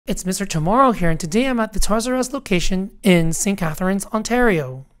It's Mr. Tomorrow here, and today I'm at the Toys R Us location in St. Catharines,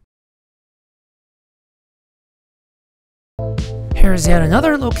 Ontario. Here's yet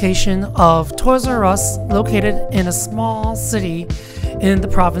another location of Toys R Us located in a small city in the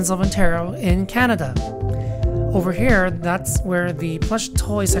province of Ontario in Canada. Over here, that's where the plush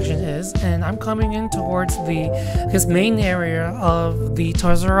toy section is, and I'm coming in towards this main area of the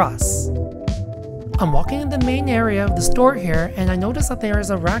Toys R Us. I'm walking in the main area of the store here, and I notice that there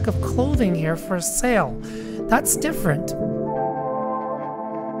is a rack of clothing here for sale. That's different.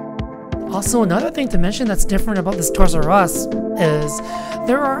 Also, another thing to mention that's different about this Toys R Us is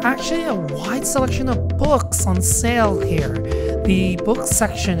there are actually a wide selection of books on sale here. The book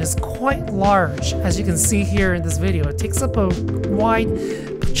section is quite large, as you can see here in this video. It takes up a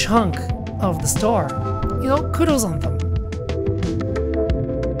wide chunk of the store. You know, kudos on them.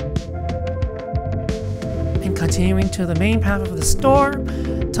 And continuing to the main path of the store,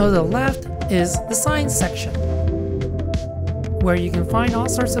 to the left is the science section, where you can find all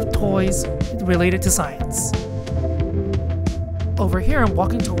sorts of toys related to science. Over here, I'm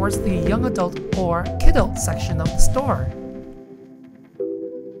walking towards the young adult or kidult section of the store.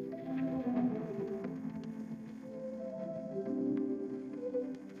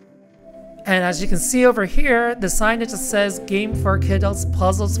 And as you can see over here, the sign that just says Game for Kidults,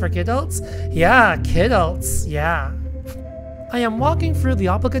 Puzzles for Kidults. Yeah, kidults, yeah. I am walking through the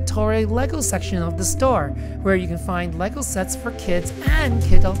obligatory LEGO section of the store, where you can find LEGO sets for kids and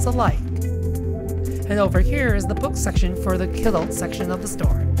kidults alike. And over here is the book section for the kidult section of the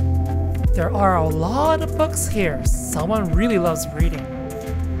store. There are a lot of books here. Someone really loves reading.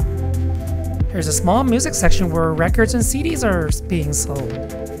 Here's a small music section where records and CDs are being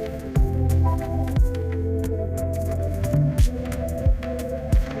sold.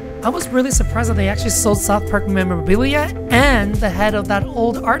 I was really surprised that they actually sold South Park memorabilia and the head of that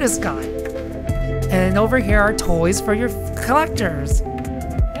old artist guy. And over here are toys for your collectors.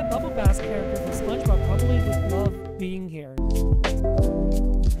 That Bubble Bass character from SpongeBob probably would love being here.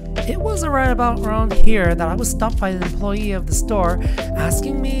 It was around here that I was stopped by an employee of the store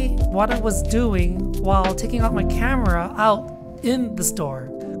asking me what I was doing while taking out my camera out in the store.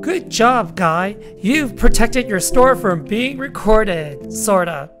 Good job, guy. You've protected your store from being recorded,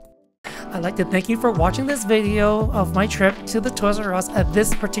 sorta. I'd like to thank you for watching this video of my trip to the Toys R Us at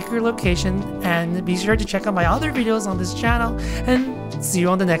this particular location, and be sure to check out my other videos on this channel, and see you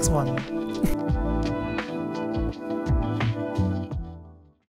on the next one.